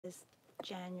is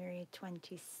January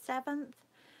 27th,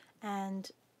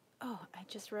 and oh, I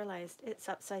just realized it's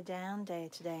upside down day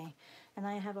today, and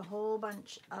I have a whole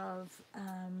bunch of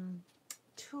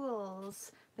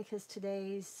tools because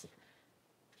today's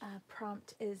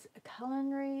prompt is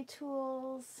culinary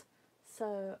tools.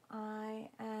 So I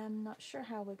am not sure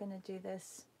how we're going to do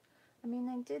this. I mean,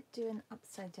 I did do an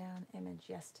upside down image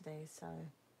yesterday, so,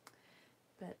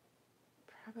 but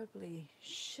probably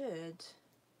should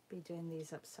be doing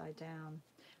these upside down.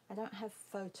 I don't have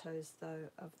photos though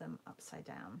of them upside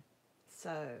down.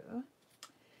 So,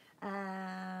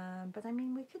 but I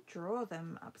mean, we could draw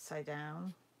them upside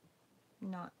down,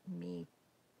 not me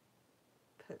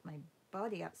put my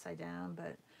body upside down,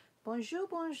 but bonjour,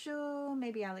 bonjour.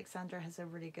 Maybe Alexandra has a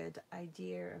really good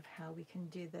idea of how we can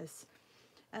do this.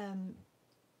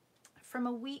 From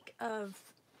a week of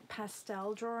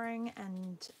pastel drawing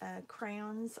and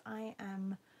crayons, I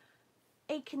am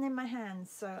aching in my hands,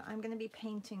 so I'm going to be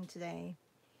painting today,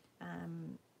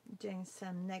 doing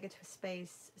some negative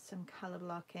space, some color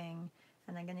blocking,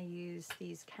 and I'm going to use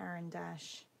these Caran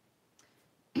d'Ache.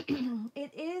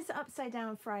 It is Upside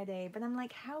Down Friday, but I'm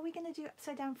like, how are we going to do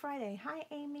Upside Down Friday? Hi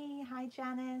Amy, hi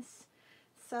Janice.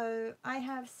 So I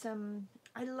have some,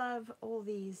 I love all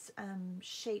these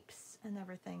shapes and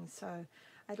everything, so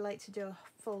I'd like to do a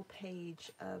full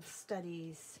page of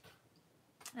studies.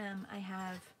 I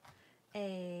have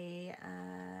a,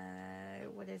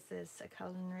 what is this, a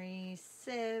culinary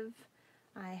sieve.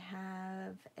 I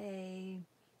have a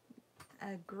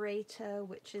grater,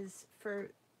 which is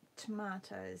for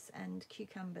tomatoes and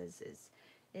cucumbers.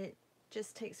 It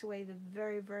just takes away the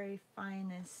very, very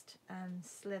finest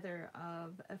slither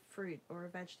of a fruit or a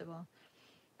vegetable.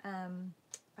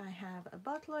 I have a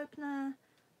bottle opener.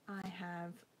 I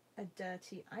have a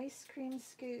dirty ice cream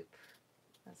scoop.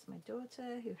 That's my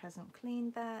daughter who hasn't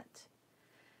cleaned that.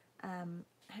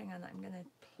 Hang on, I'm going to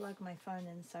plug my phone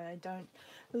in so I don't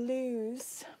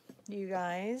lose you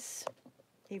guys,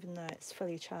 even though it's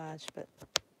fully charged, but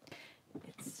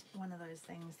it's one of those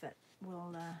things that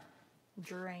will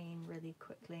drain really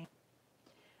quickly.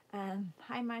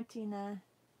 Hi Martina.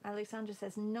 Alexandra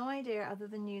says, no idea other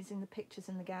than using the pictures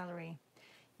in the gallery.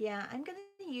 Yeah, I'm going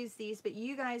to use these, but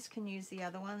you guys can use the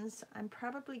other ones. I'm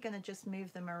probably going to just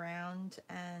move them around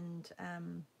and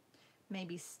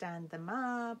maybe stand them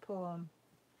up. Or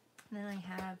then I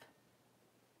have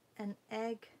an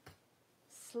egg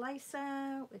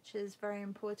slicer, which is very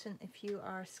important if you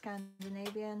are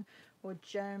Scandinavian or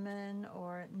German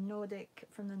or Nordic,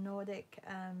 from the Nordic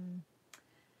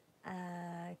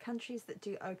countries that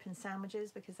do open sandwiches,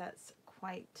 because that's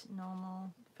quite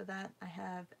normal for that. I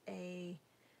have a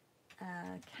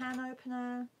can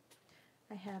opener.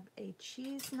 I have a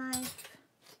cheese knife.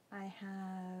 I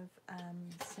have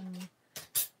some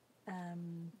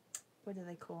what do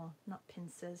they call, not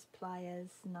pincers, pliers,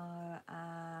 no,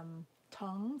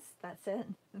 tongs, that's it.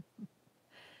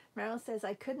 Meryl says,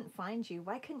 I couldn't find you.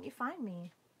 Why couldn't you find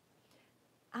me?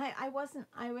 I was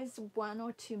 1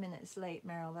 or 2 minutes late,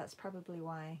 Meryl. That's probably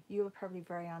why. You were probably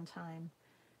very on time.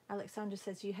 Alexandra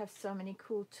says, you have so many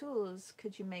cool tools.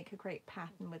 Could you make a great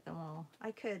pattern with them all?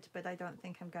 I could, but I don't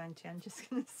think I'm going to. I'm just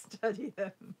going to study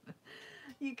them.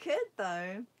 You could,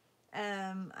 though.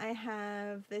 I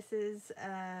have, this is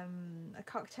a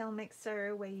cocktail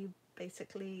mixer where you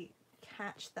basically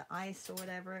catch the ice or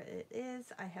whatever it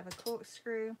is. I have a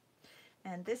corkscrew.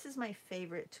 And this is my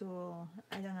favorite tool.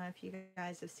 I don't know if you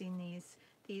guys have seen these.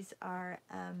 These are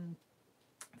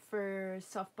for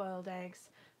soft-boiled eggs.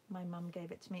 My mum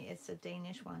gave it to me. It's a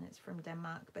Danish one. It's from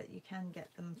Denmark, but you can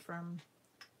get them from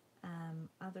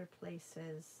other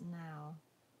places now.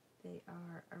 They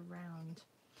are around.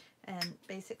 And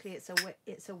basically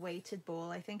it's a weighted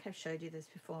ball. I think I've showed you this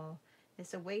before.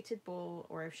 It's a weighted ball,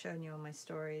 or I've shown you on my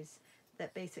stories,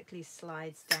 that basically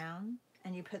slides down.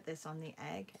 And you put this on the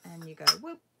egg and you go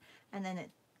whoop, and then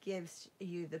it gives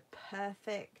you the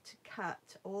perfect cut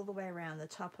all the way around the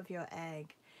top of your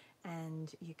egg,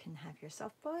 and you can have your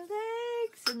soft-boiled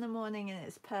eggs in the morning, and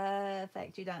it's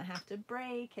perfect. You don't have to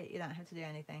break it, you don't have to do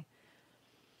anything.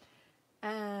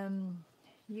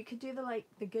 You could do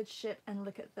the good ship and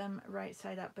look at them right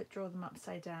side up, but draw them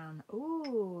upside down.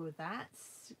 Ooh,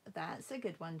 that's a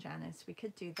good one, Janice. We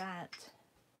could do that.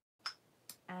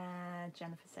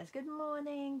 Jennifer says, good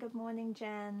morning,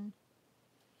 Jen.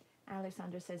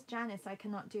 Alexandra says, Janice, I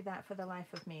cannot do that for the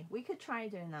life of me. We could try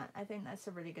doing that. I think that's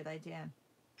a really good idea.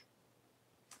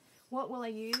 What will I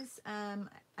use?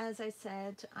 As I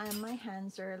said, my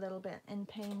hands are a little bit in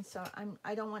pain, so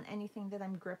I don't want anything that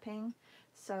I'm gripping.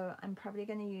 So I'm probably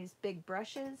going to use big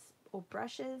brushes or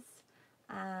brushes.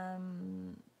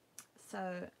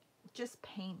 So just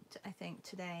paint, I think,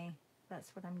 today.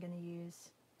 That's what I'm going to use.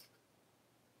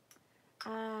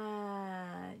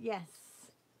 Yes.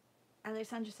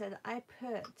 Alexandra said, I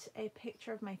put a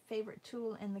picture of my favorite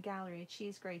tool in the gallery, a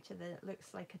cheese grater that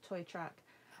looks like a toy truck.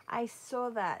 I saw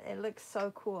that. It looks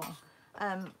so cool.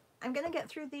 I'm going to get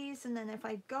through these, and then if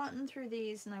I've gotten through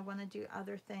these and I want to do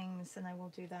other things, then I will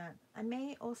do that. I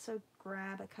may also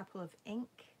grab a couple of ink,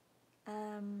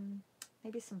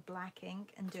 maybe some black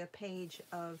ink, and do a page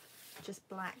of just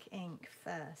black ink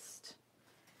first.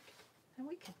 And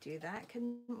we could do that,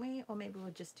 couldn't we? Or maybe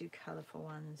we'll just do colourful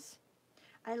ones.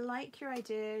 I like your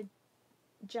idea,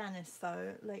 Janice,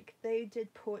 though. Like, they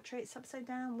did portraits upside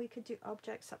down. We could do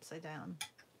objects upside down.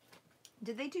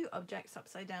 Did they do objects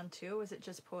upside down too, or was it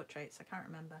just portraits? I can't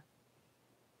remember.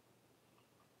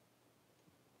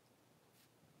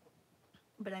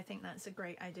 But I think that's a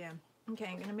great idea. Okay,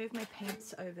 I'm going to move my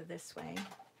paints over this way.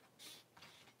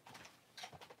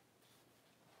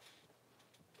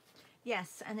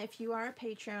 Yes, and if you are a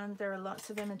Patreon, there are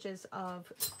lots of images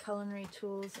of culinary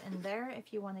tools in there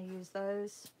if you want to use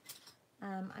those.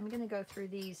 I'm going to go through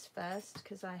these first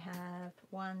because I have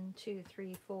 1, 2,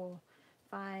 3, 4,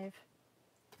 5,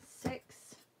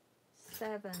 6,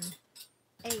 7,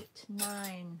 8,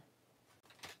 9,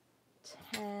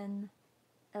 10,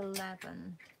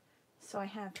 11. So I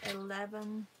have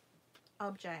 11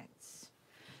 objects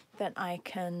that I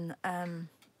can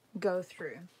go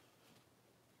through.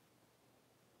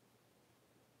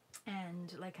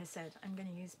 And like I said, I'm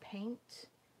going to use paint.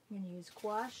 I'm going to use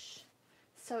gouache.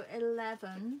 So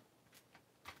 11.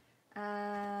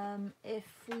 If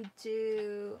we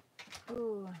do,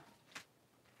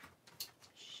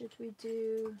 should we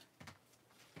do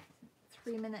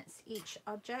 3 minutes each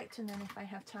object, and then if I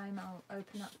have time I'll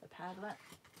open up the Padlet.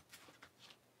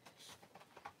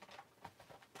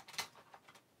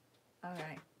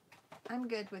 Alright, I'm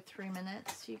good with 3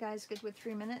 minutes. You guys good with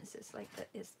 3 minutes? It's like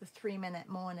it's the 3 minute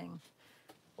morning.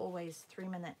 Always 3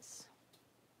 minutes.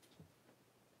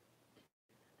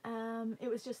 It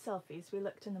was just selfies. We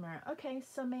looked in the mirror. Okay,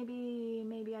 so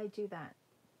maybe I do that.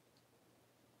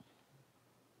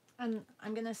 And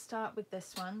I'm gonna start with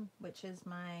this one, which is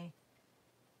my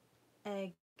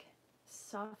egg,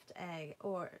 soft egg,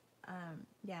 or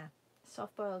yeah,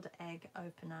 soft boiled egg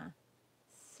opener.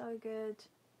 So good.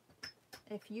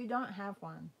 If you don't have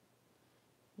one,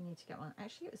 you need to get one.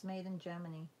 Actually, it was made in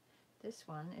Germany. This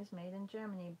one is made in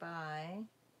Germany by,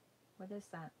 what is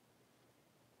that?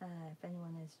 If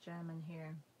anyone is German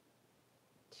here,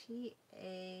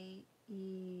 T-A-E,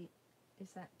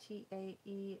 is that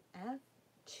T-A-E-F?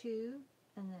 2,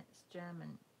 and it's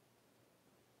German.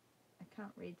 I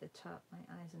can't read the top. My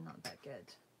eyes are not that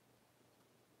good.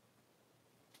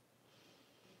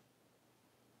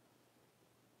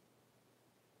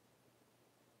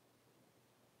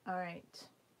 All right.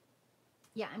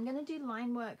 Yeah, I'm going to do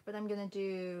line work, but I'm going to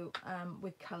do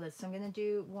with colors. So I'm going to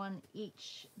do one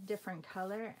each different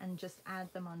color and just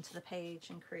add them onto the page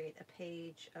and create a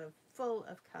page full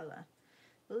of color.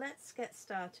 Let's get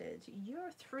started. Your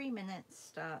 3 minutes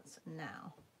starts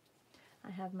now.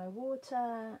 I have my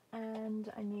water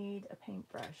and I need a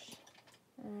paintbrush.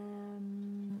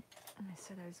 And I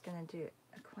said I was going to do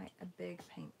quite a big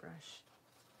paintbrush.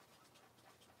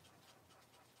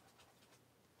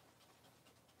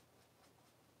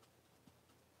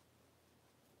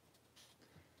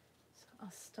 I'll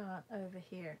start over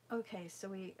here. Okay,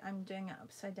 so I'm doing it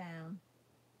upside down.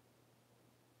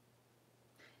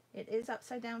 It is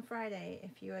Upside Down Friday.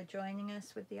 If you are joining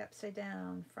us with the Upside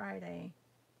Down Friday,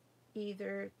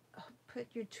 either put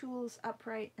your tools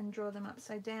upright and draw them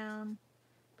upside down,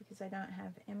 because I don't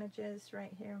have images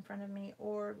right here in front of me,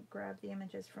 or grab the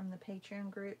images from the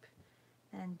Patreon group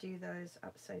and do those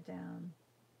upside down.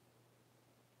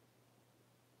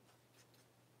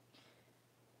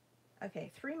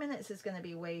 Okay, 3 minutes is going to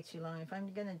be way too long. If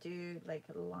I'm going to do like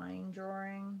line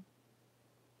drawing,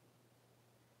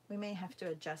 we may have to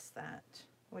adjust that.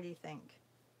 What do you think?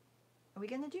 Are we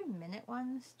going to do minute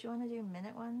ones? Do you want to do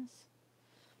minute ones?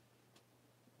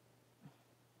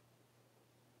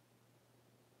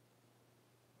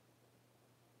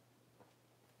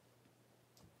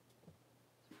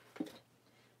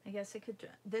 I guess I could do,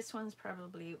 this one's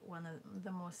probably one of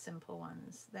the more simple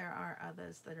ones. There are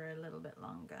others that are a little bit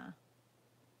longer.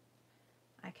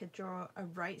 I could draw a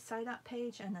right side up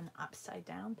page and an upside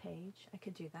down page. I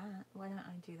could do that. Why don't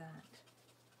I do that?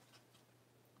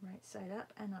 Right side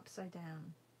up and upside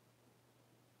down.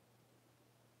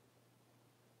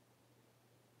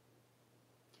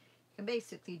 You can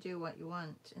basically do what you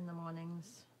want in the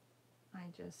mornings. I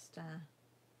just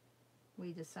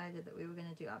we decided that we were going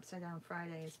to do upside down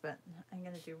Fridays, but I'm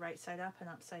going to do right side up and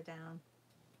upside down.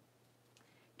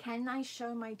 Can I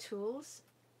show my tools?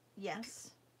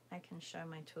 Yes, I can show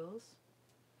my tools.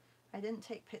 I didn't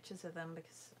take pictures of them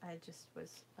because I just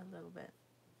was a little bit,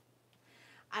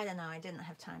 I don't know, I didn't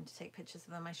have time to take pictures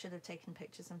of them. I should have taken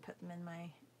pictures and put them in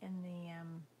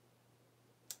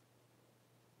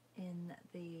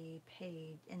the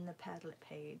page, in the Padlet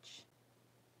page.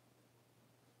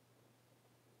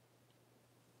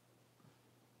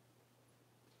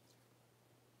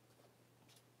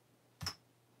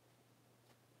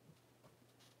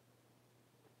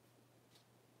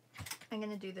 I'm going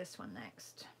to do this one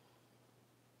next.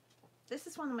 This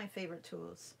is one of my favorite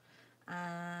tools.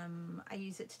 I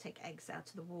use it to take eggs out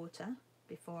of the water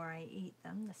before I eat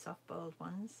them, the soft boiled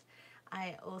ones.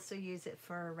 I also use it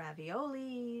for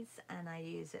raviolis, and I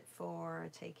use it for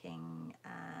taking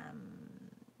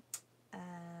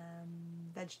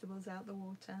vegetables out of the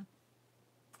water.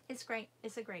 It's great.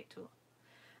 It's a great tool.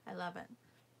 I love it.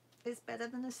 It's better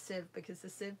than a sieve because the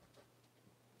sieve,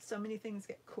 so many things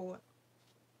get caught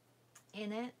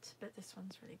in it, but this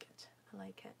one's really good. I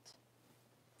like it.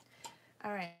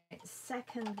 All right,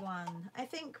 second one. I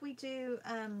think we do,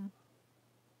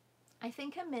 I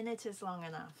think a minute is long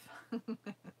enough.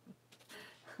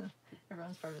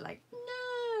 Everyone's probably like, no,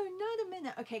 not a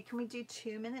minute. Okay, can we do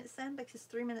 2 minutes then? Because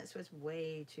 3 minutes was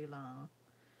way too long.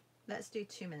 Let's do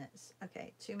 2 minutes.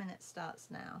 Okay, 2 minutes starts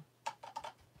now.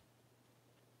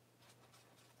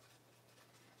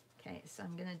 Okay, so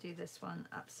I'm going to do this one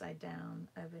upside down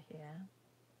over here.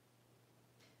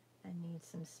 I need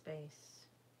some space.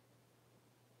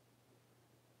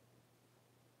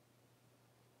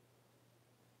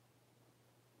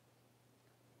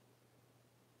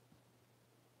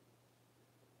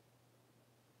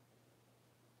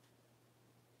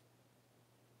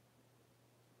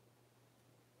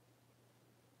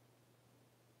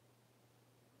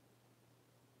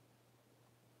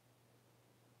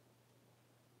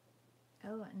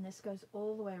 Oh, and this goes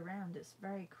all the way around. It's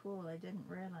very cool. I didn't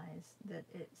realize that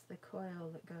it's the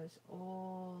coil that goes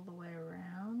all the way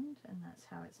around, and that's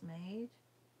how it's made.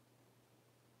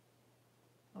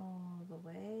 All the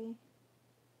way.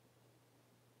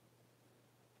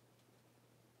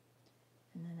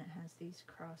 And then it has these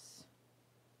cross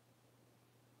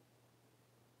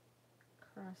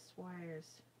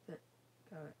wires that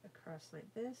go across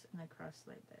like this and across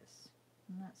like this.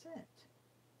 And that's it.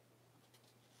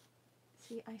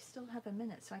 See, I still have a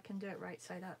minute, so I can do it right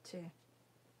side up too.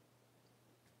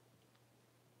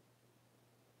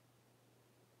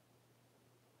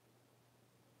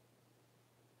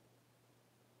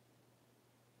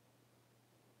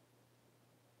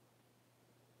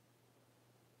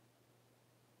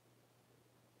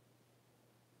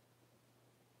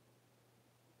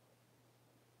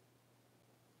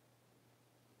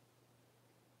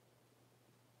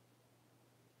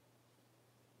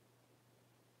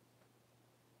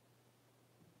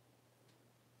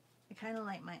 I kind of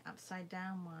like my upside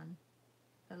down one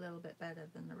a little bit better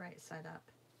than the right side up.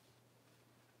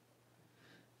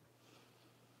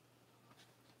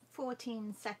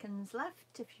 14 seconds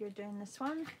left if you're doing this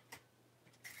one.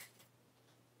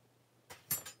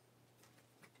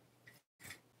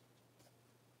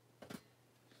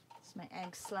 It's my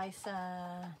egg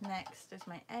slicer. Next is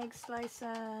my egg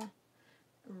slicer.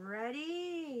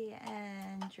 Ready,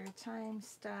 and your time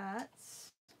starts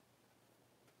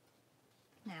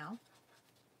now.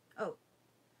 Oh,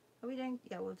 are we doing?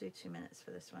 Yeah, we'll do 2 minutes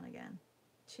for this one again.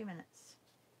 2 minutes.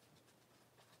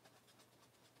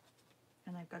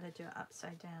 And I've got to do it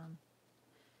upside down.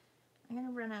 I'm going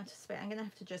to run out of space. I'm going to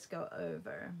have to just go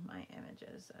over my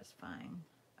images. That's fine.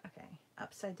 Okay,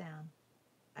 upside down.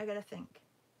 I got to think.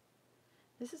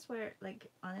 This is where, like,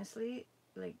 honestly,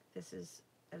 like, this is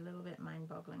a little bit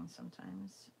mind-boggling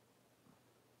sometimes.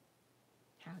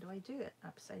 How do I do it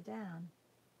upside down?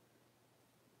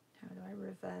 How do I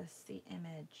reverse the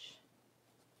image?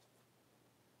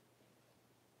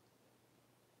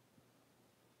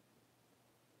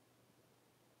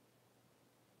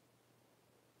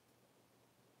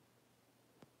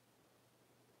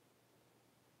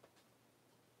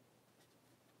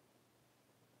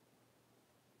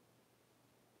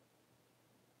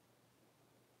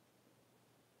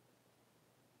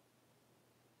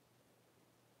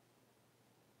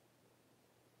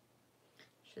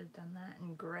 Should have done that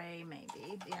in gray,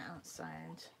 maybe, the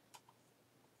outside.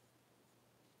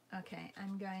 Okay,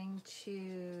 I'm going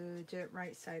to do it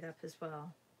right side up as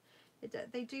well.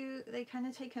 They kind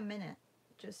of take a minute,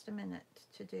 just a minute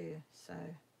to do, so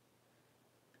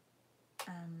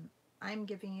I'm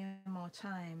giving you more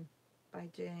time by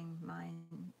doing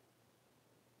mine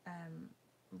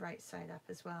right side up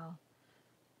as well.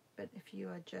 But if you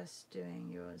are just doing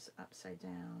yours upside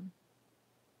down,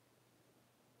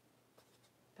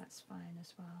 that's fine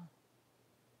as well.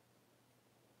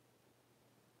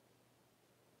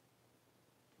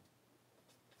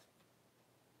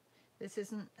 This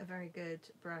isn't a very good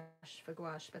brush for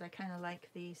gouache, but I kind of like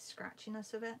the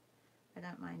scratchiness of it. I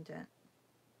don't mind it.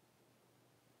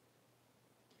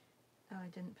 Oh, I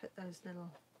didn't put those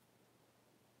little,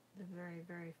 the very,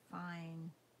 very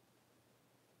fine,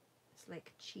 it's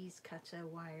like cheese cutter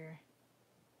wire.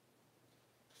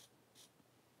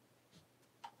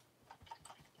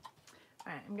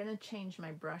 Alright, I'm going to change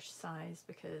my brush size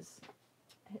because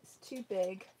it's too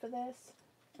big for this,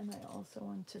 and I also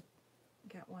want to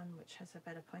get one which has a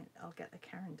better point. I'll get the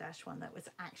Caran d'Ache one that was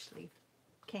actually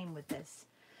came with this.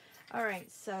 All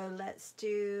right, so let's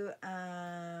do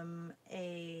a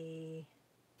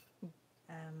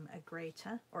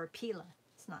grater or a peeler.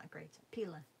 It's not a grater,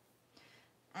 peeler.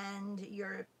 And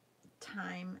your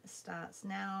time starts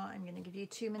now. I'm going to give you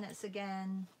 2 minutes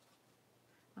again.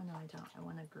 Oh no, I don't. I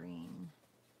want a green.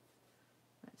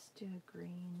 Let's do a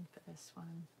green for this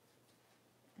one.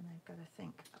 And I've got to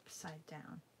think upside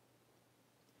down.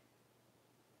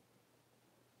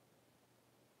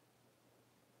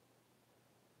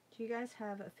 Do you guys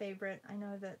have a favorite? I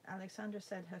know that Alexandra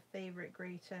said her favorite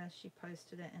grater. She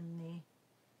posted it in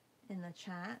the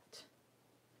chat,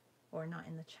 or not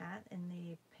in the chat, in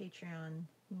the Patreon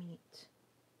meet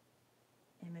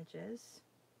images.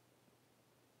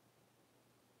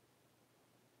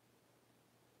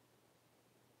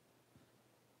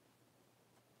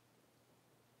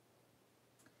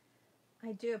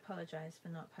 I do apologize for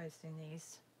not posting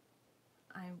these.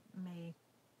 I may,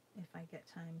 if I get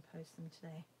time, post them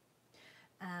today.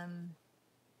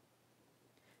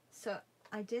 So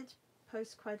I did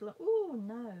post quite a lot. Oh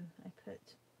no, I put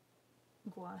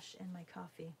gouache in my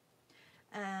coffee.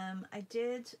 I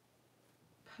did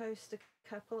post a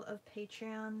couple of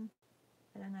Patreon.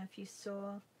 I don't know if you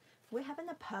saw. We're having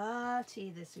a party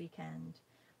this weekend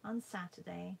on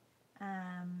Saturday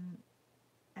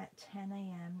at 10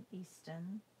 a.m.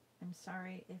 Eastern. I'm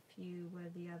sorry if you were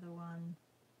the other one.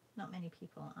 Not many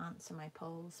people answer my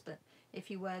polls, but if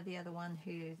you were the other one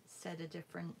who said a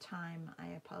different time, I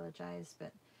apologize.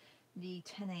 But the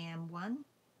 10 a.m. one,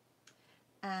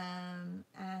 and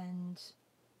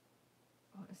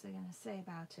what was I going to say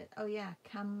about it? Oh yeah,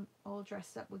 come all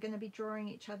dressed up. We're going to be drawing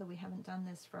each other. We haven't done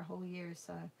this for a whole year,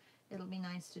 so it'll be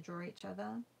nice to draw each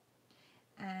other.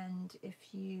 And if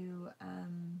you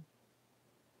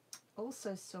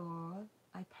also saw,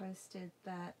 I posted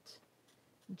that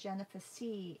Jennifer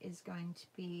C is going to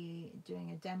be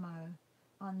doing a demo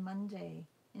on Monday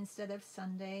instead of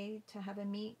Sunday to have a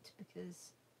meet,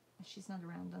 because she's not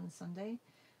around on Sunday.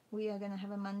 We are going to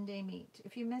have a Monday meet.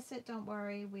 If you miss it, don't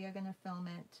worry, we are going to film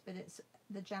it, but it's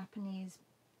the Japanese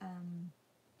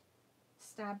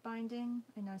stab binding.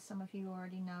 I know some of you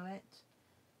already know it,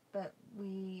 but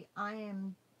I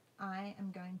am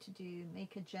going to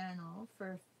make a journal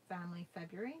for Family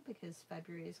February, because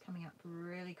February is coming up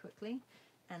really quickly.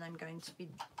 And I'm going to be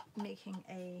making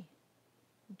a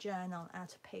journal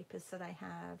out of papers that I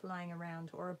have lying around,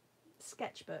 or a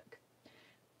sketchbook,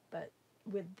 but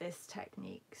with this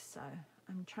technique. So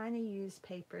I'm trying to use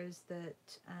papers that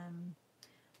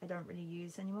I don't really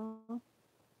use anymore,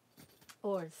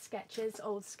 or sketches,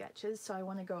 old sketches. So I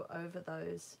want to go over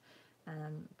those,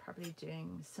 probably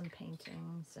doing some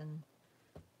paintings and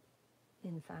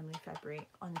in Family February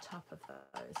on top of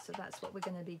those. So that's what we're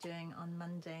going to be doing on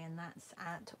Monday, and that's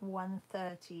at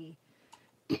 1:30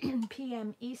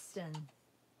 p.m. Eastern.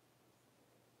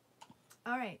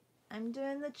 All right, I'm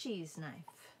doing the cheese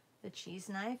knife. The cheese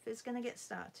knife is going to get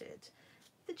started.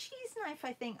 The cheese knife,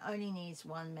 I think, only needs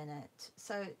 1 minute.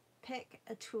 So pick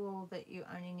a tool that you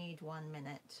only need 1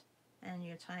 minute, and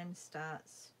your time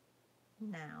starts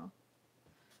now.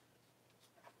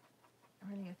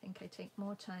 Really, I think I take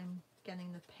more time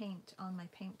getting the paint on my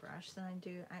paintbrush than I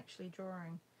do actually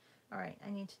drawing. All right,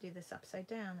 I need to do this upside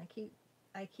down.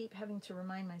 I keep having to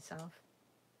remind myself,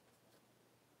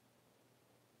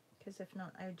 because if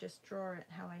not, I would just draw it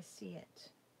how I see it.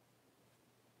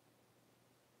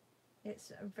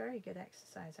 It's a very good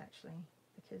exercise actually,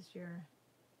 because you're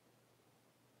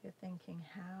thinking,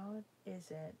 how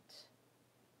is it?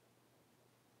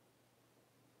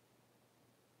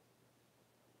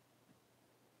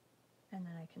 And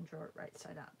then I can draw it right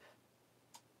side up.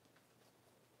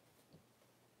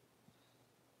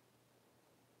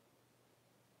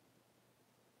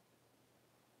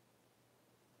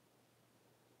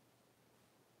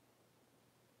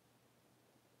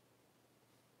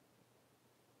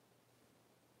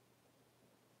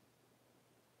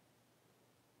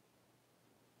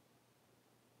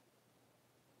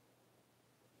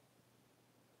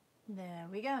 There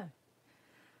we go.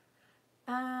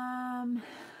 Um,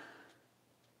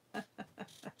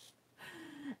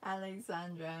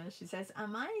 Alexandra, she says,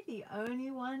 am I the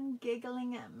only one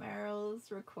giggling at Meryl's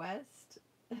request?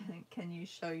 Can you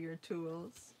show your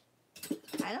tools?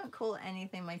 I don't call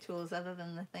anything my tools other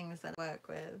than the things that I work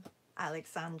with,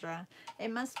 Alexandra.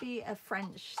 It must be a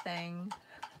French thing.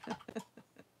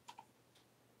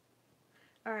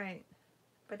 All right,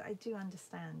 but I do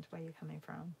understand where you're coming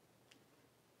from.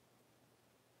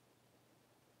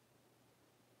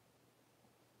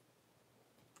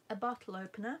 A bottle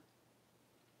opener.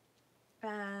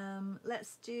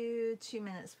 Let's do 2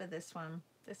 minutes for this one.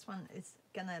 This one is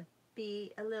gonna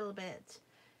be a little bit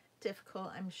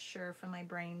difficult, I'm sure, for my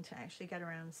brain to actually get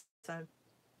around. So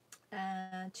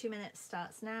 2 minutes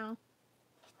starts now.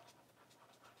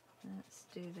 Let's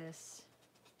do this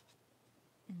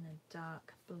in the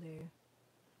dark blue.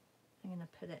 I'm gonna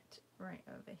put it right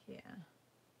over here.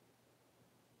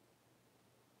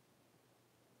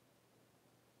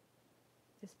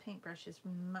 This paintbrush is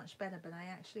much better, but I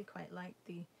actually quite like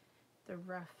the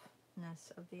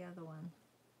roughness of the other one.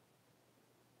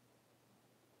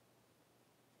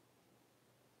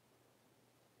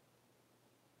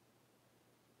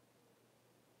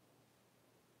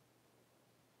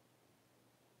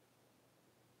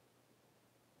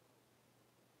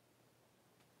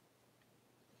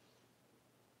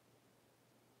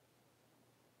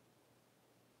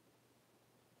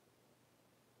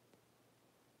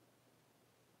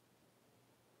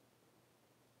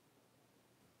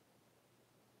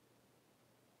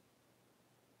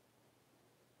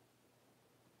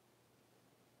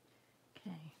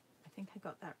 Okay, I think I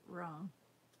got that wrong.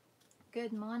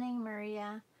 Good morning,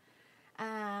 Maria.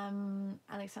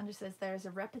 Alexandra says there's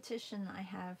a repetition I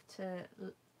have to,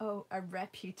 oh, a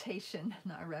reputation,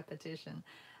 not a repetition,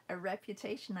 a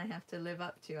reputation I have to live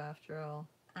up to after all.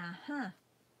 Uh-huh,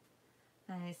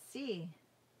 I see.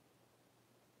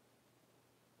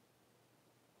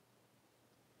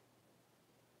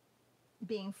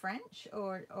 Being French,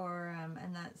 or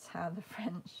and that's how the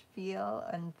French feel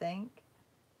and think,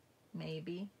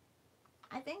 maybe.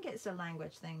 I think it's a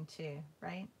language thing too,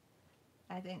 right?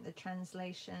 I think the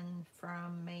translation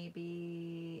from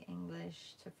maybe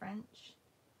English to French.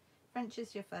 French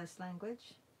is your first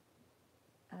language,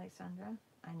 Alexandra.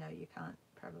 I know you can't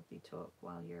probably talk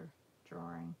while you're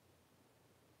drawing.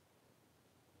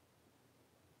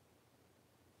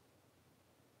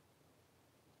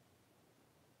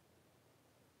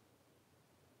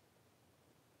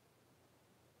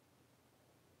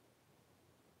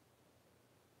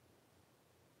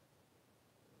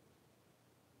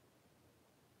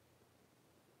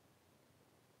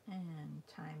 And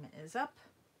time is up.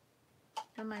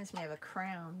 Reminds me of a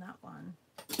crown, that one.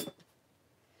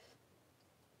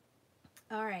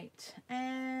 All right,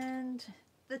 and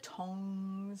the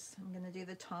tongs. I'm gonna do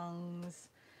the tongs.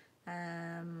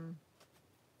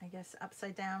 I guess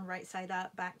upside down, right side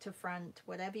up, back to front,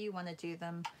 whatever you want to do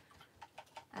them.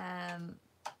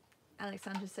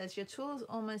 Alexandra says, your tools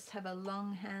almost have a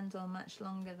long handle, much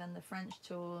longer than the French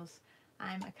tools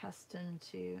I'm accustomed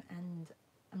to, and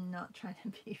I'm not trying to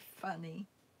be funny.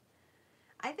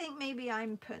 I think maybe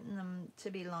I'm putting them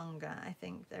to be longer. I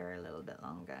think they're a little bit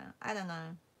longer. I don't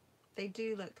know. They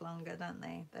do look longer, don't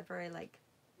they? They're very like,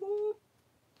 whoop.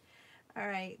 All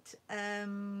right,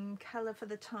 color for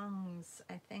the tongs.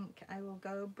 I think I will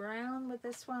go brown with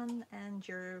this one, and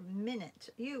your minute,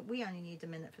 we only need a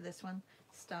minute for this one,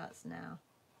 starts now.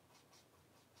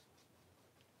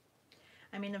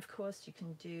 I mean, of course you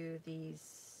can do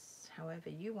these however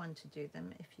you want to do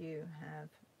them. If you have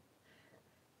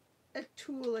a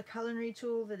tool, a culinary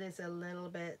tool that is a little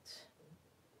bit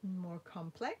more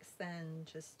complex, then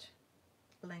just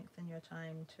lengthen your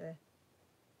time to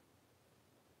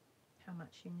how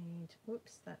much you need.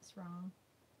 Whoops, that's wrong.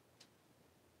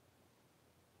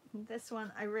 This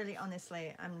one, I really,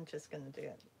 honestly, I'm just going to do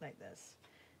it like this.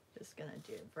 Just going to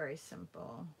do it very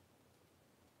simple.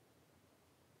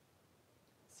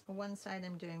 So one side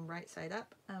I'm doing right side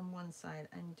up, and one side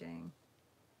I'm doing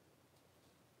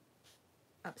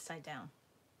upside down.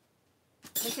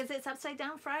 Because it's Upside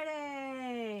Down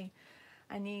Friday.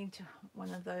 I need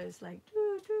one of those like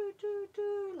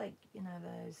like, you know,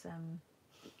 those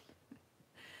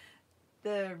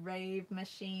the rave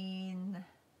machine.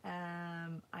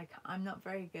 I'm not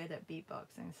very good at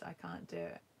beatboxing, so I can't do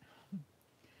it.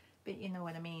 But you know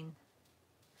what I mean.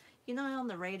 You know, on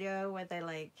the radio where they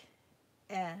like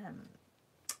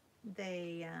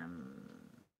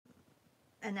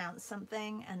announce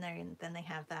something, and then they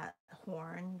have that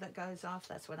horn that goes off.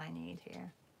 That's what I need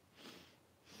here.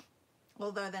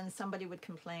 Although then somebody would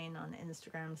complain on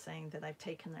Instagram saying that I've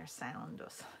taken their sound or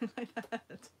something like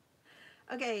that.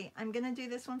 Okay, I'm going to do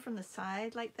this one from the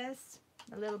side like this,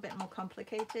 a little bit more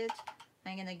complicated.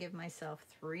 I'm going to give myself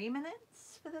 3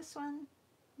 minutes for this one,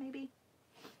 maybe.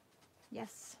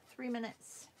 Yes, 3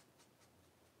 minutes.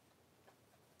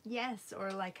 Yes,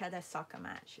 or like at a soccer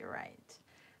match, you're right.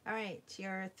 All right,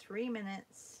 your 3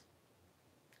 minutes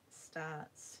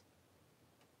starts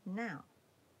now.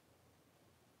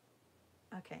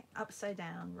 Okay, upside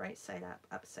down, right side up,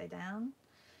 upside down.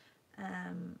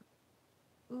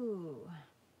 Ooh,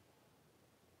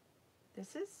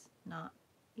 this is not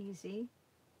easy.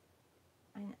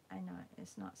 I know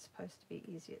it's not supposed to be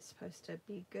easy. It's supposed to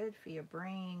be good for your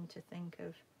brain to think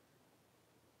of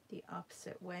the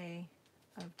opposite way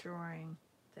of drawing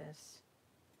this.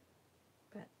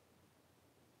 But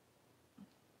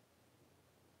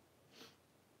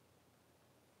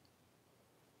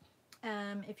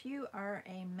if you are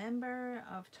a member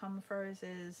of Tom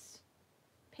Ferris's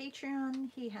Patreon,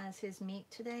 he has his meet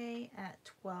today at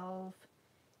 12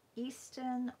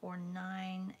 Eastern or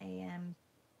 9 a.m.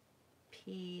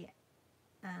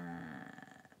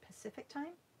 Pacific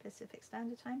time, Pacific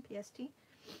Standard Time, PST.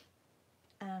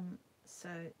 So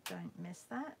don't miss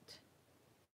that.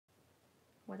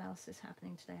 What else is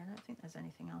happening today? I don't think there's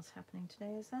anything else happening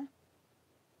today, is there?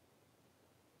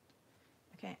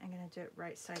 Okay, I'm going to do it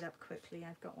right side up quickly.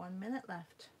 I've got 1 minute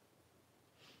left.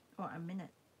 Or a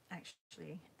minute,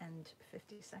 actually, and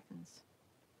 50 seconds.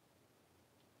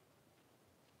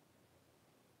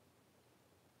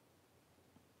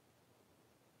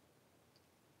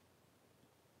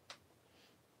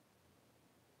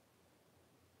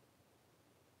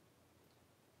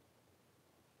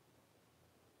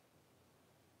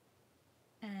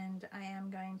 And I am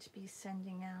going to be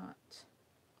sending out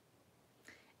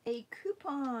a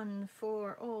coupon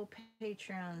for all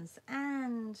Patreons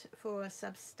and for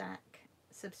Substack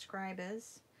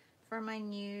subscribers for my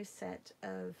new set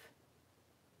of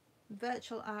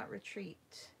virtual art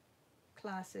retreat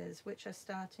classes, which are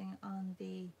starting on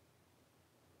the,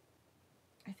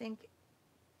 I think,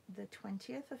 the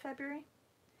 20th of February.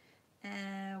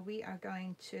 We are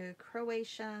going to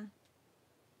Croatia,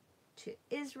 to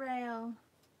Israel,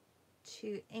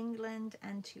 to England,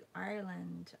 and to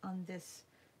Ireland on this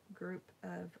group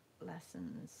of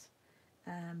lessons.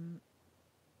 And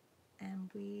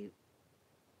we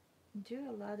do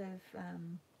a lot of,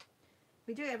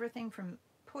 we do everything from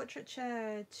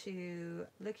portraiture to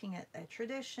looking at their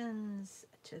traditions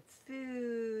to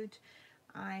food.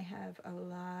 I have a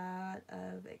lot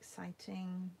of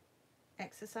exciting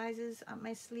exercises up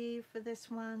my sleeve for this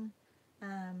one.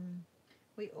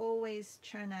 We always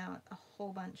churn out a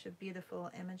whole bunch of beautiful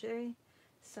imagery,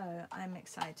 so I'm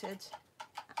excited.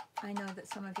 I know that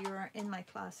some of you are in my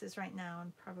classes right now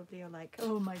and probably are like,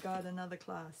 oh my god, another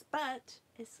class, but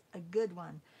it's a good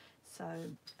one,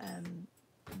 so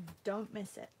don't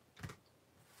miss it.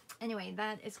 Anyway,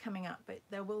 that is coming up, but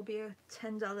there will be a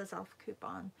 $10 off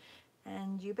coupon,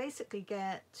 and you basically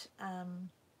get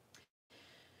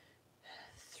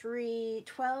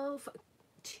 12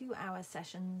 2-hour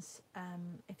sessions.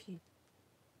 If you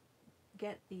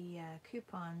get the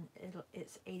coupon,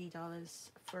 it's $80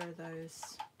 for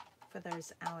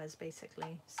those hours,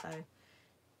 basically. So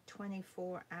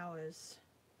 24 hours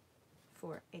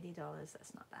for $80.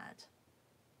 That's not bad.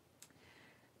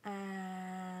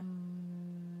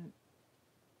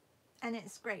 And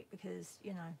it's great because,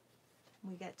 you know,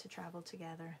 we get to travel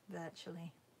together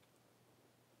virtually.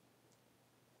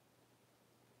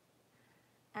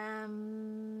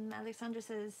 Alexandra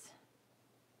says,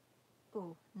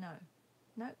 oh, no.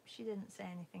 Nope, she didn't say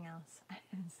anything else.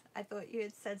 I thought you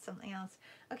had said something else.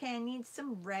 Okay, I need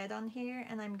some red on here,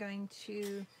 and I'm going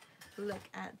to look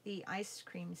at the ice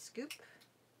cream scoop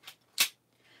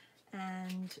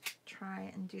and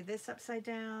try and do this upside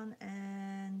down,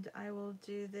 and I will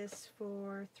do this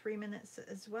for 3 minutes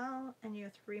as well, and your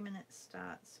 3 minutes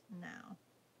starts now.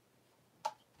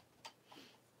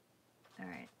 All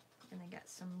right. Gonna get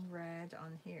some red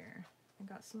on here. I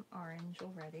got some orange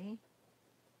already,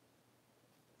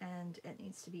 and it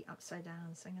needs to be upside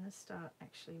down, so I'm gonna start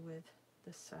actually with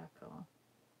the circle,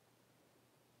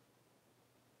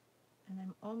 and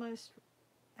I'm almost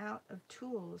out of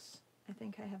tools. I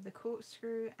think I have the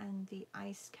corkscrew and the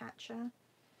ice catcher,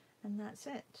 and that's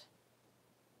it.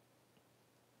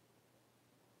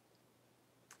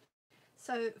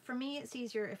 So for me, it's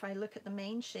easier if I look at the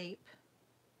main shape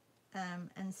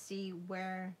and see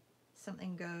where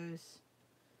something goes,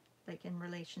 like in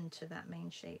relation to that main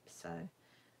shape. So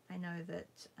I know that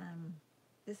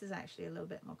this is actually a little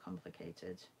bit more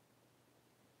complicated.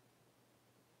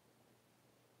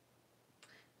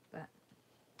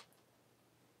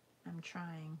 I'm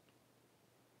trying.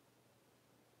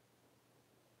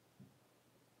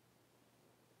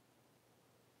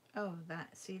 Oh,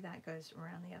 see, that goes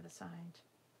around the other side.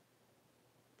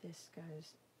 This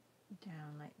goes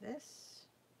down like this.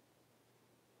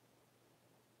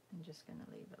 I'm just going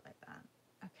to leave it like that.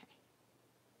 Okay.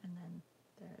 And then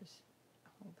there's a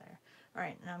hole there. All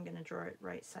right, now I'm going to draw it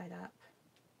right side up.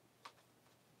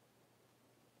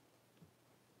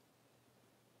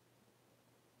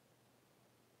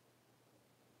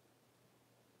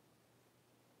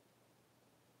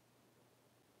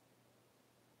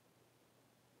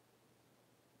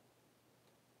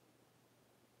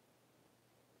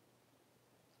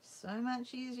 So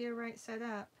much easier right side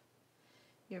up.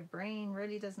 Your brain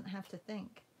really doesn't have to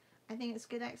think. I think it's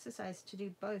good exercise to do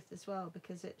both as well,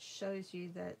 because it shows you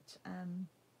that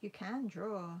you can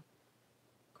draw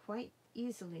quite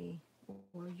easily,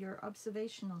 or your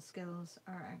observational skills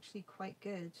are actually quite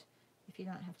good if you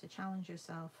don't have to challenge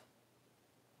yourself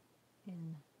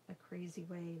in a crazy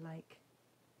way, like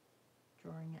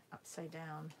drawing it upside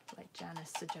down, like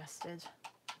Janice suggested.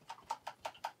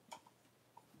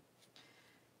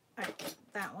 Alright,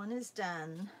 that one is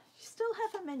done. You still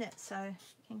have a minute, so you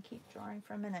can keep drawing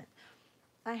for a minute.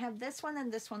 I have this one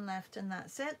and this one left, and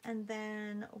that's it. And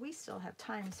then we still have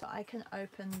time, so I can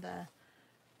open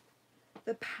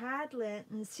the Padlet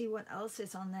and see what else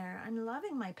is on there. I'm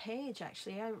loving my page,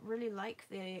 actually. I really like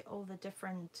all the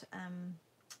different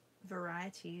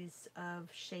varieties of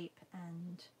shape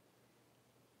and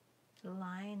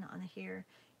line on here.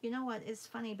 You know what? It's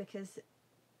funny because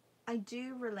I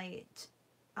do relate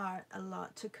art a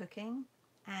lot to cooking,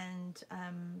 and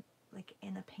like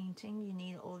in a painting you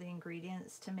need all the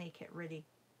ingredients to make it really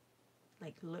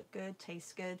like look good,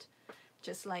 taste good.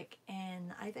 Just like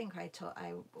in, I think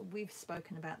we've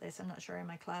spoken about this, I'm not sure in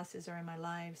my classes or in my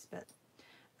lives, but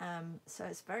so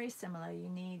it's very similar. You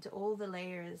need all the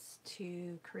layers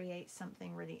to create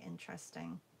something really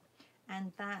interesting,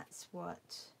 and that's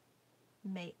what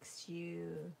makes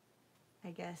you,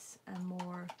 I guess, a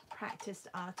more practiced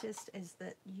artist, is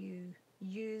that you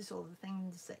use all the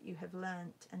things that you have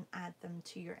learned and add them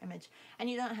to your image. And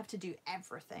you don't have to do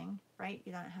everything, right?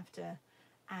 You don't have to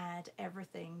add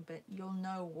everything, but you'll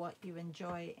know what you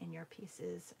enjoy in your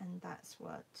pieces, and that's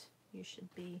what you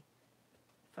should be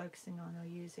focusing on or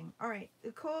using. All right, the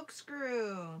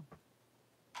corkscrew.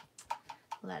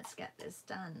 Let's get this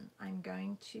done. I'm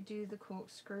going to do the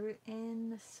corkscrew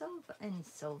in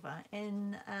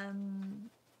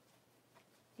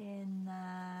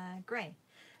gray,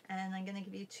 and I'm going to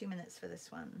give you 2 minutes for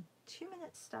this one. 2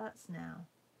 minutes starts now.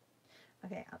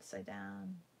 Okay, upside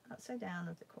down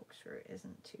of the corkscrew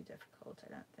isn't too difficult, I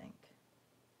don't think.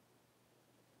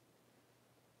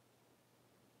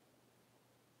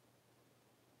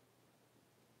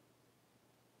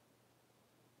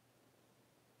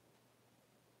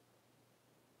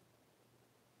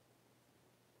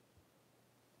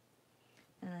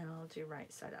 And then I'll do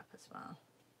right side up as well.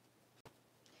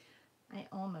 I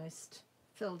almost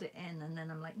filled it in, and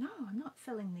then I'm like, no, I'm not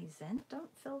filling these in.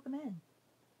 Don't fill them in.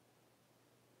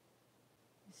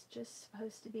 It's just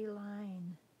supposed to be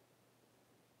line.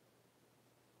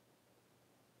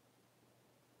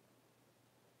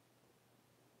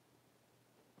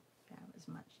 That was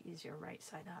much easier right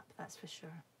side up, that's for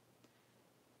sure.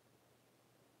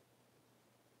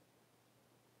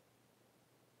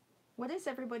 What is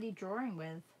everybody drawing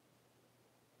with?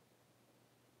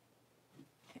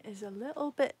 It is a little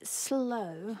bit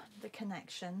slow, the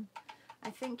connection.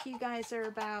 I think you guys are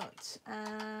about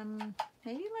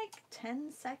maybe like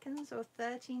 10 seconds or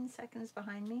 13 seconds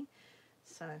behind me.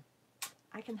 So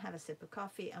I can have a sip of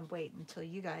coffee and wait until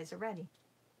you guys are ready.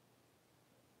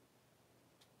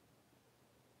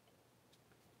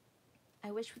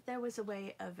 I wish there was a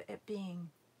way of it being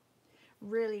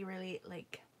really, really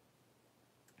like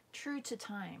true to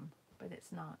time, but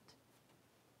it's not.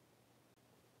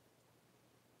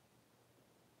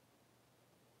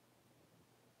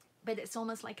 But it's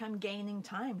almost like I'm gaining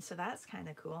time, so that's kind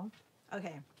of cool.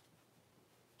 Okay.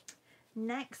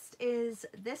 Next is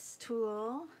this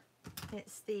tool.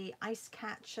 It's the ice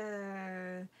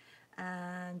catcher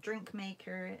drink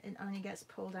maker. It only gets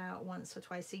pulled out once or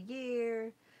twice a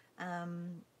year,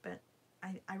 but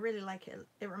I really like it.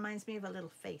 It reminds me of a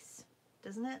little face,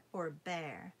 doesn't it? Or a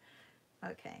bear.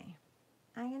 Okay.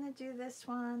 I'm going to do this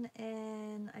one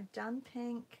in, I've done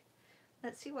pink.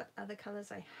 Let's see what other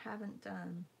colors I haven't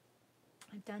done.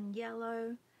 I've done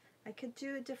yellow. I could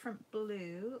do a different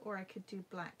blue, or I could do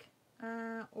black.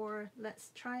 Or let's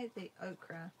try the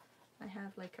ochre. I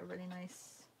have like a really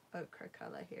nice ochre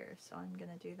color here, so I'm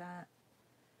going to do that.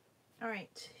 All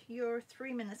right, your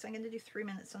 3 minutes. I'm going to do 3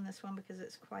 minutes on this one because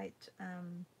it's quite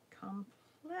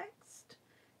complex.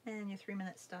 And your 3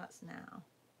 minutes starts now.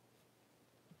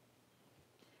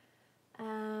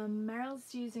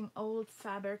 Meryl's using old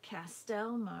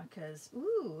Faber-Castell markers.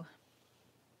 Ooh,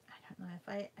 I don't know if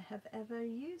I have ever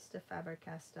used a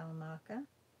Faber-Castell marker.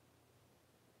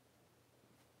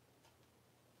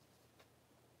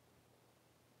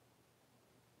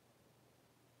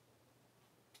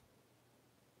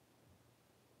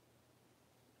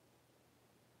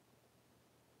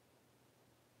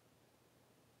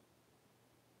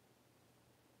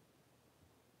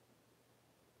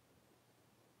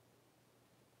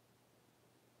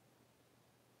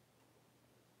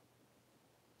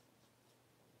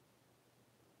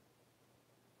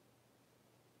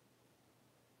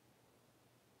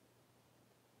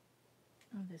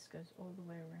 Oh, this goes all the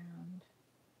way around.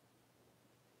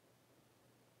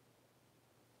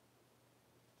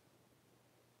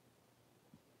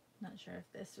 Not sure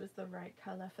if this was the right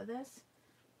color for this.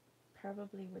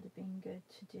 Probably would have been good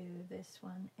to do this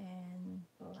one in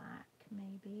black,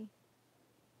 maybe.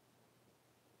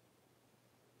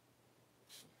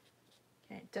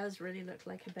 Okay, it does really look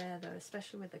like a bear though,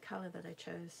 especially with the color that I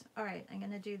chose. All right, I'm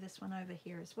going to do this one over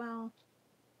here as well.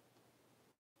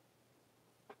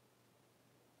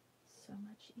 So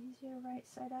much easier right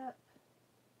side up.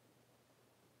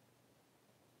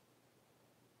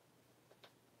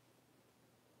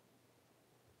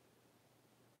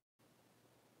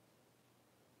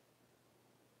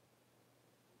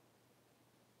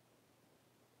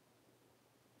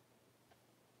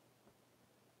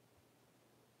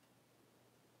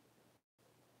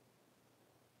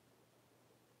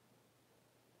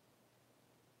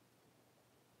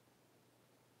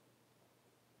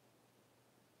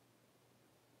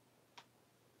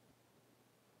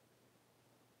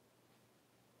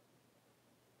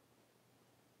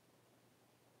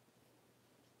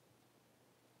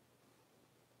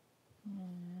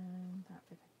 And that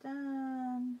bit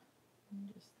done.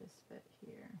 And just this bit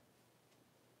here.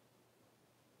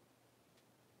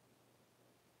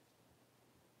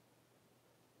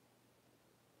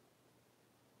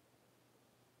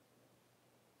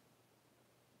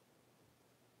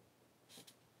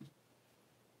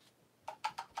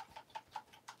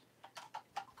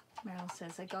 Meryl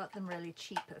says, I got them really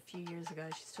cheap a few years ago.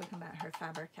 She's talking about her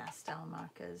Faber-Castell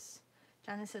markers.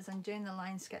 Janice says, I'm doing the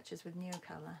line sketches with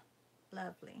Neocolor.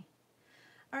 Lovely.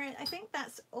 All right, I think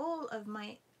that's all of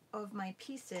my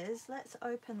pieces. Let's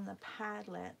open the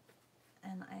Padlet.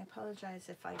 And I apologize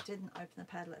if I didn't open the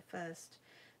Padlet first,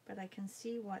 but I can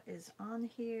see what is on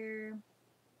here.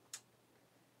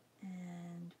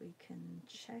 And we can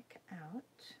check out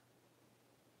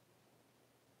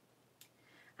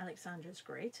Alexandra's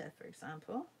Greater, for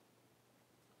example.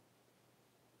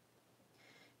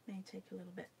 May take a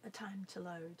little bit of time to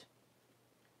load.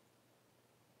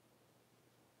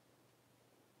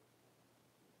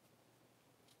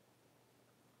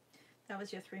 That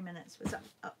was your 3 minutes. Was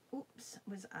up, oops,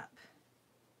 was up.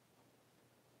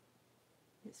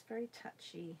 It's very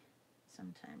touchy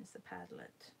sometimes, the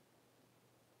Padlet.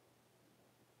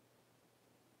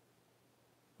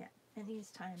 Yeah, it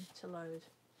needs time to load.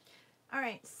 All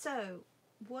right, so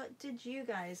what did you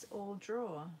guys all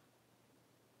draw?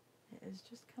 It is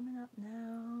just coming up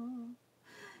now.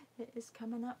 It is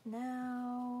coming up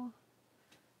now.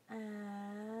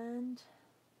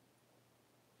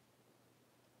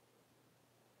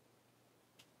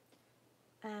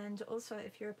 And also,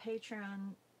 if you're a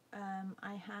Patreon,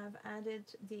 I have added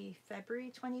the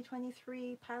February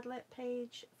 2023 Padlet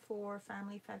page for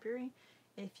Family February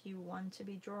if you want to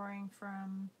be drawing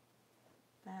from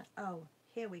that. Oh,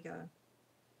 here we go.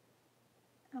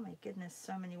 Oh my goodness,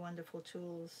 so many wonderful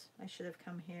tools. I should have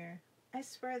come here. I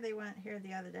swear they weren't here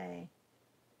the other day.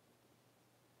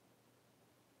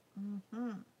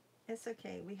 It's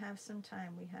okay, we have some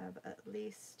time. We have at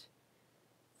least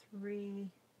 3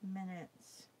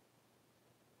 minutes.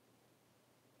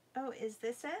 Oh, is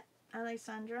this it,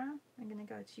 Alexandra? I'm gonna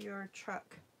go to your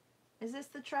truck. Is this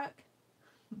the truck?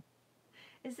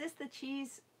 Is this the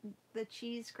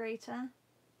cheese grater?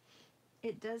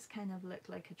 It does kind of look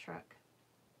like a truck.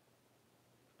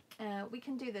 We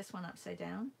can do this one upside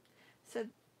down. So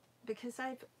because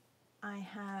I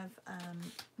have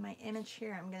my image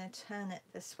here, I'm going to turn it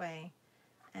this way,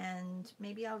 and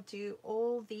maybe I'll do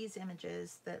all these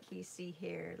images that we see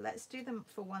here. Let's do them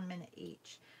for 1 minute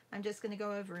each. I'm just going to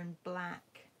go over in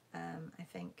black, I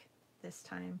think this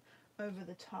time, over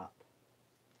the top.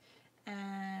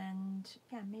 And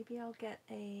yeah, maybe I'll get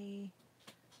a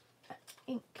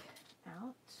ink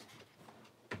out.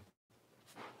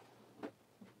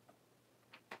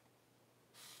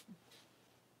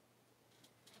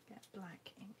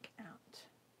 black ink out.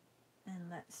 And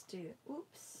let's do,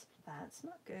 oops, that's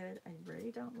not good. I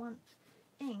really don't want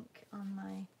ink on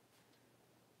my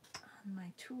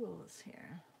tools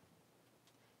here.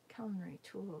 Culinary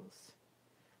Tools.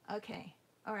 Okay,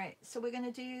 all right, so we're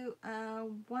going to do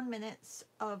 1 minute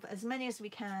of as many as we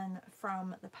can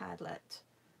from the Padlet.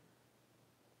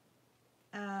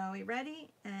 Are we ready?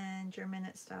 And your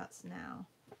minute starts now.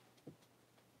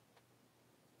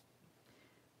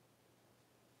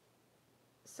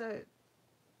 So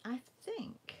I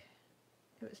think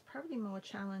it was probably more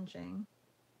challenging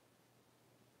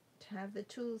to have the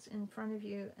tools in front of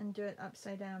you and do it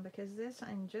upside down, because this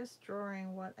I'm just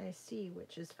drawing what I see,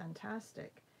 which is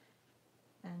fantastic.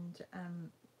 And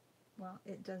well,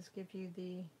 it does give you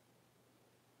the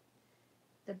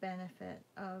benefit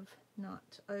of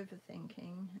not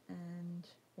overthinking and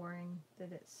worrying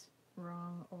that it's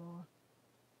wrong or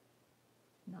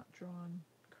not drawn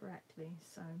correctly.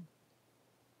 So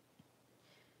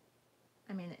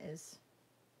I mean, it is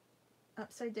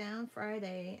upside down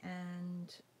Friday,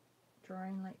 and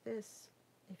drawing like this,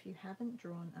 if you haven't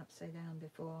drawn upside down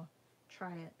before,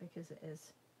 try it, because it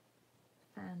is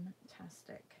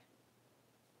fantastic.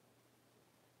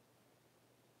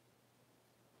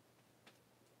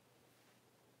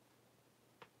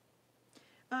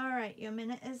 All right, your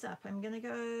minute is up. I'm going to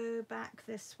go back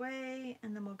this way,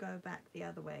 and then we'll go back the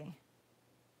other way.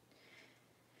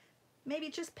 Maybe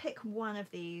just pick one of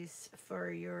these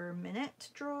for your minute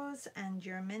draws, and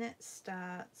your minute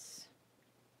starts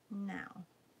now.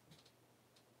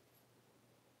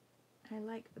 I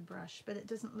like the brush, but it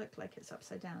doesn't look like it's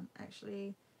upside down.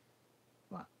 Actually,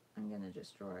 well, I'm going to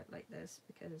just draw it like this,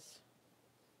 because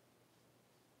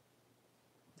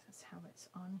that's how it's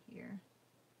on here.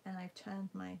 And I've turned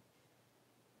my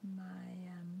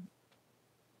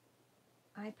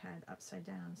iPad upside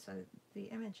down, so the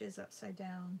image is upside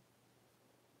down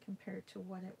compared to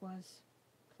what it was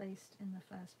placed in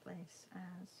the first place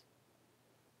as.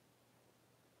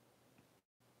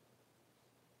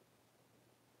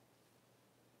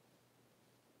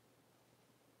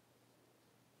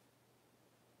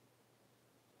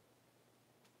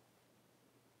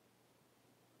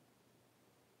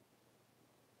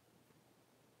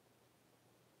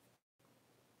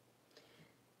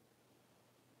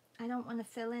 I don't want to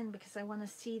fill in because I want to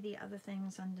see the other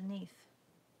things underneath.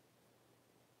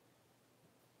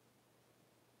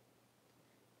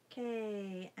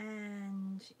 Okay,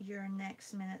 and your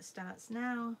next minute starts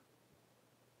now.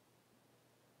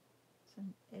 It's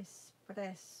an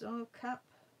espresso cup.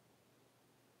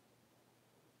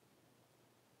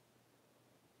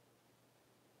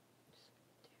 Just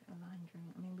do a line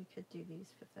drawing. I mean, we could do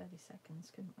these for 30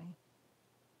 seconds, couldn't we?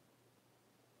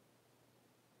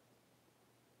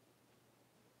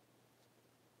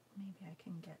 Maybe I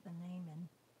can get the name in.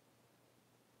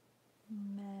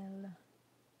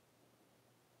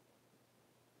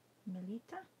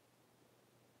 Melita?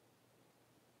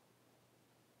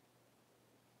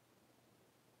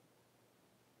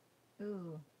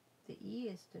 Ooh, the E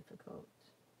is difficult.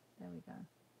 There we go.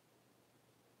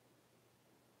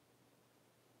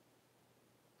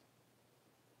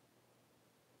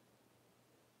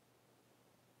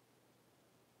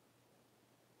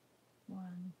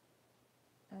 One,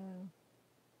 oh,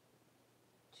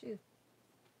 two.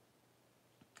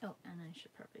 Oh, and I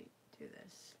should probably do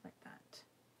this like that.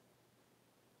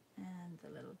 And the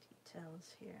little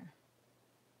details here.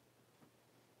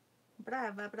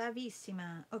 Brava,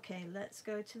 bravissima. Okay, let's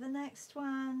go to the next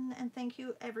one. And thank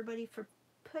you everybody for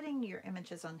putting your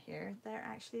images on here. They're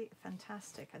actually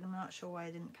fantastic. I'm not sure why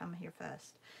I didn't come here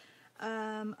first.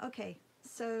 Okay,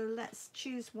 so let's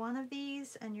choose one of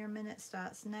these, and your minute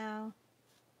starts now.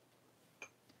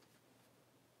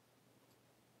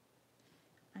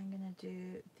 I'm gonna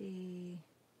do the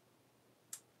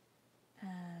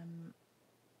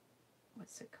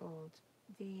what's it called?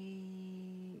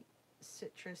 The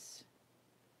citrus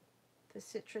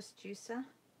juicer,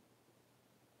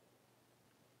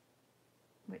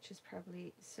 which is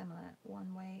probably similar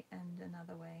one way and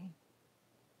another way.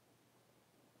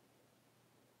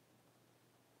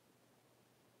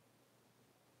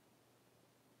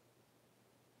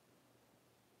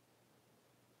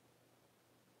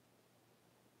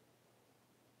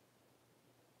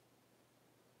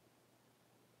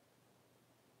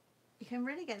 You can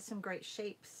really get some great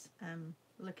shapes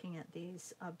looking at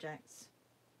these objects.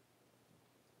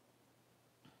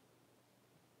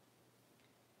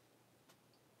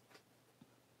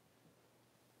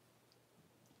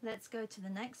 Let's go to the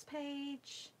next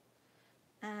page.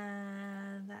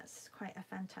 That's quite a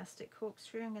fantastic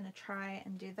corkscrew. I'm going to try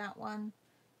and do that one.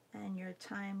 And your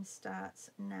time starts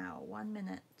now. 1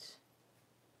 minute.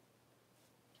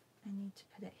 I need to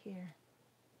put it here,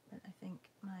 but I think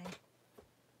I'm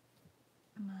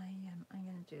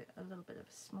going to do a little bit of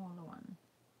a smaller one.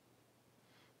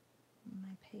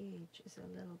 My page is a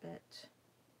little bit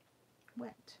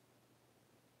wet.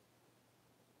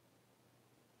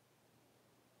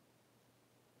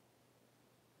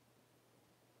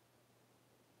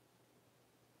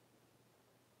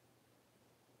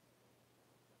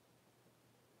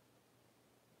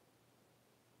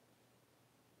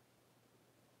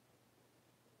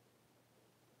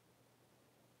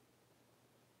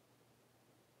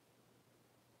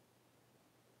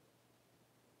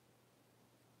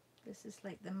 This is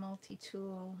like the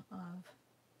multi-tool of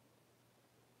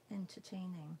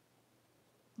entertaining.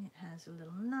 It has a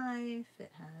little knife,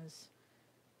 it has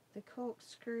the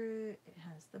corkscrew, it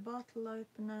has the bottle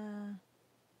opener.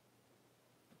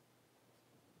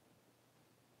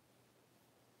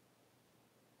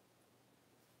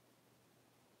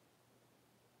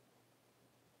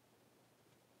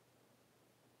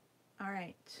 All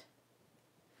right.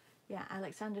 Yeah,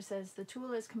 Alexander says the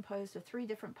tool is composed of 3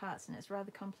 different parts and it's rather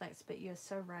complex, but you're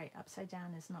so right. Upside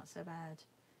down is not so bad.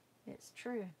 It's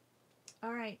true.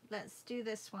 All right, let's do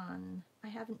this one. I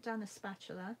haven't done a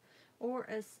spatula or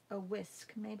a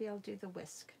whisk. Maybe I'll do the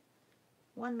whisk.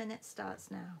 1 minute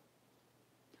starts now.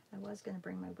 I was going to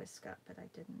bring my whisk up, but I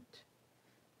didn't.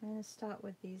 I'm going to start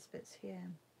with these bits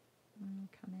here.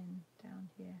 Come in down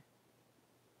here.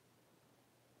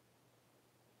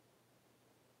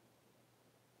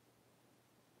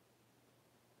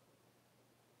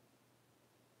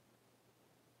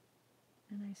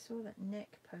 And I saw that Nick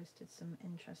posted some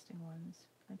interesting ones.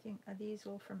 I think, are these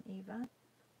all from Eva?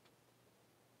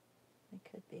 They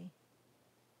could be.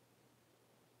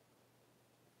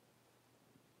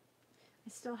 I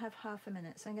still have half a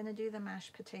minute, so I'm going to do the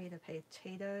mashed potato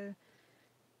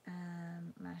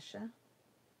masher.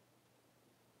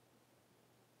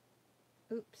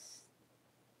 Oops.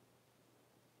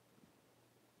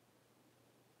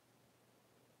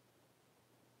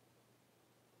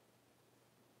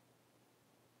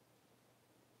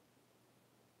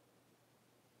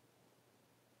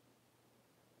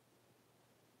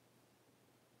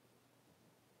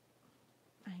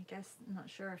 I guess, not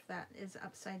sure if that is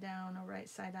upside down or right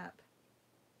side up.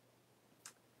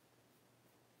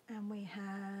 And we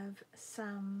have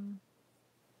some,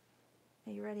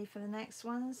 are you ready for the next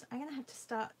ones? I'm gonna have to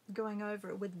start going over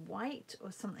it with white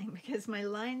or something because my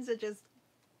lines are just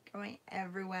going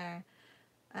everywhere.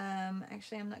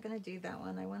 Actually, I'm not gonna do that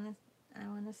one. I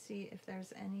wanna see if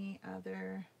there's any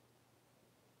other.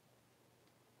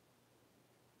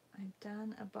 I've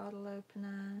done a bottle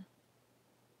opener.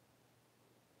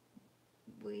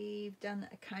 We've done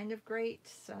a kind of grate,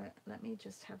 so let me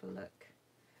just have a look.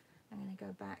 I'm going to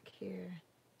go back here.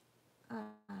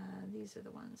 These are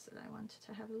the ones that I wanted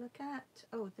to have a look at.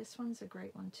 Oh, this one's a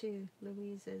great one too.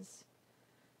 Louise's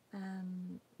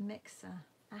mixer,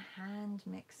 a hand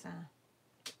mixer.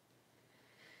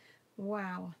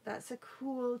 Wow, that's a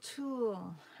cool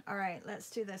tool. All right,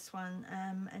 let's do this one.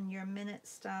 And your minute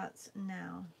starts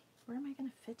now. Where am I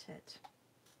going to fit it?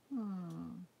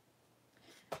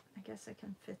 I guess I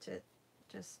can fit it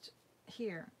just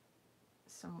here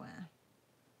somewhere.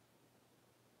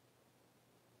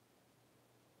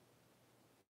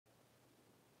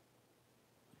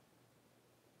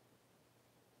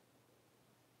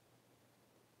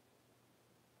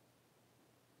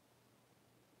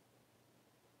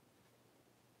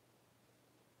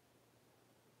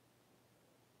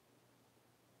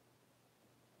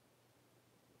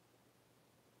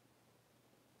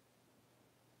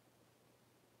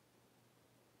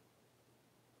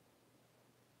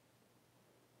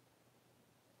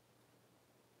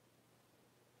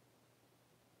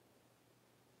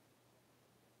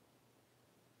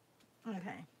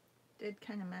 Okay, did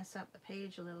kind of mess up the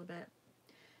page a little bit.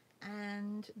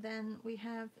 And then we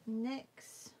have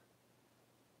Nick's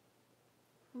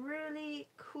really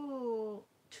cool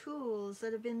tools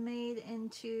that have been made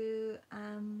into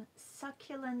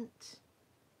succulent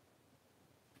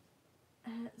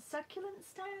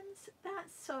stands.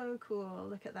 That's so cool.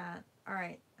 Look at that. All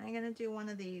right, I'm gonna do one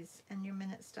of these and your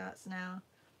minute starts now.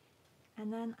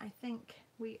 And then I think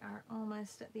we are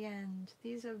almost at the end.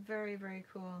 These are very, very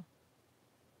cool.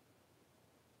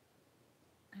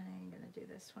 And I'm going to do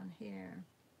this one here.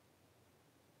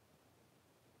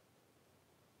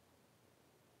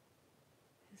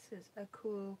 This is a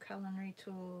cool culinary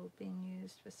tool being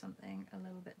used for something a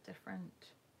little bit different.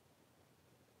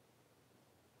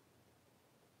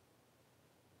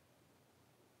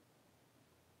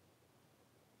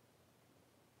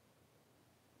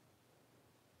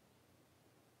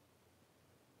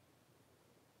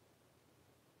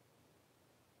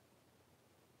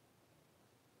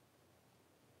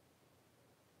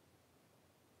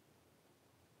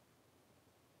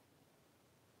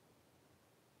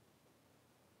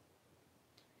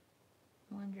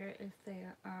 wonder if they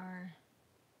are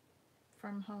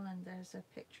from Holland. There's a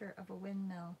picture of a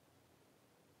windmill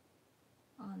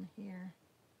on here.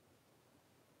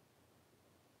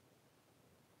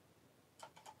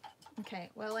 Okay,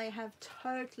 well, I have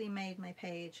totally made my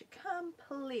page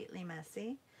completely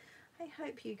messy. I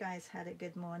hope you guys had a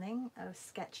good morning of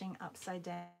sketching upside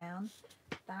down.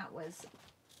 That was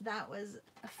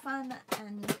fun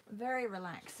and very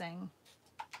relaxing.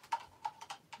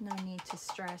 No need to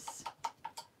stress.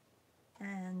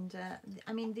 And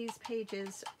I mean, these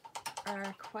pages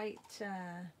are quite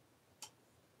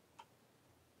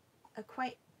a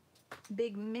quite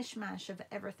big mishmash of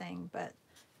everything, but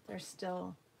they're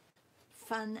still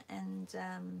fun, and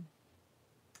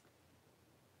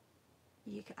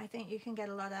I think you can get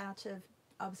a lot out of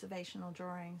observational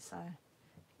drawing. So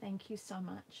thank you so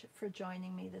much for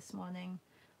joining me this morning.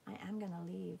 I am going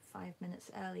to leave 5 minutes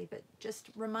early, but just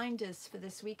reminders for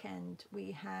this weekend.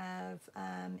 We have,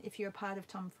 if you're a part of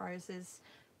Tom Froze's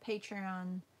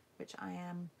Patreon, which I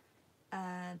am,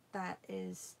 that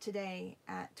is today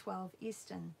at 12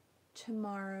 Eastern.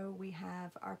 Tomorrow we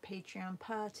have our Patreon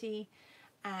party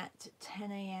at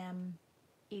 10 a.m.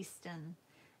 Eastern.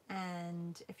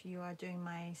 And if you are doing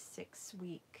my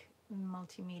 6-week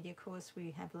multimedia course,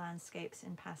 we have landscapes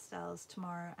in pastels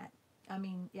tomorrow at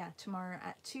tomorrow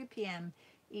at 2 p.m.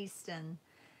 Eastern.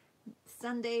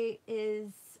 Sunday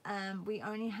is, we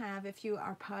only have, if you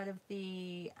are part of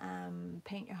the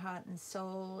Paint Your Heart and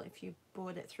Soul, if you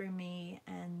bought it through me,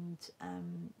 and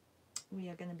we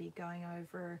are going to be going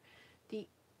over the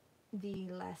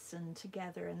lesson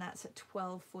together, and that's at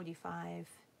 12:45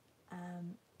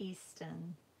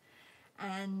 Eastern.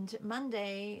 And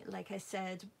Monday, like I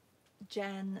said,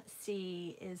 Jen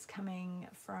C is coming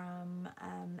from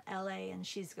LA, and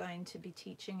she's going to be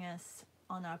teaching us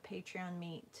on our Patreon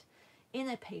meet, in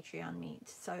a Patreon meet.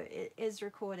 So it is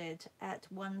recorded at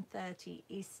 1:30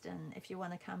 Eastern if you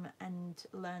want to come and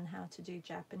learn how to do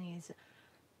Japanese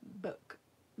book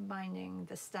binding,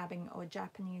 the stabbing, or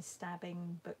Japanese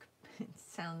stabbing book. It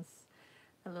sounds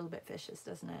a little bit vicious,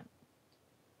 doesn't it?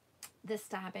 The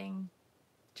stabbing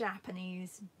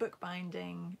Japanese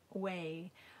bookbinding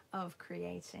way of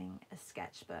creating a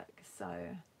sketchbook.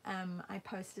 So I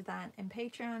posted that in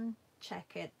Patreon.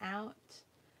 Check it out.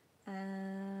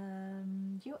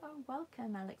 You are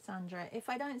welcome, Alexandra. If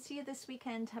I don't see you this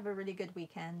weekend, have a really good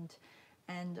weekend,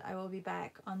 and I will be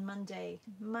back on Monday.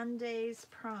 Monday's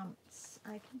prompts.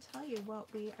 I can tell you what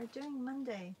we are doing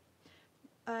Monday.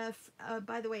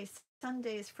 By the way,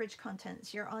 Sunday is fridge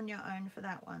contents. You're on your own for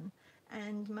that one.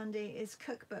 And Monday is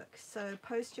cookbook. So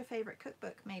post your favorite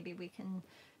cookbook. Maybe we can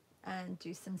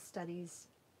do some studies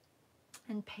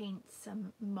and paint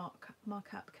some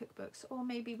mock-up cookbooks, or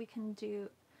maybe we can do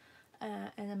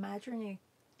an imaginary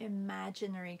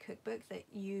cookbook that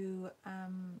you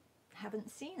haven't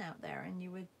seen out there and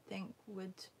you would think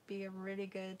would be a really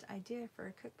good idea for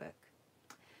a cookbook.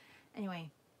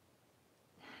 Anyway,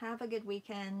 have a good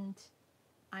weekend.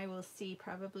 I will see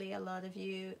probably a lot of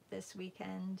you this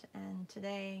weekend and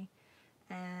today.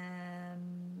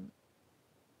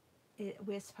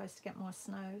 We're supposed to get more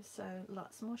snow, so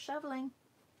lots more shoveling.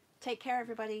 Take care,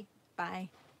 everybody. Bye.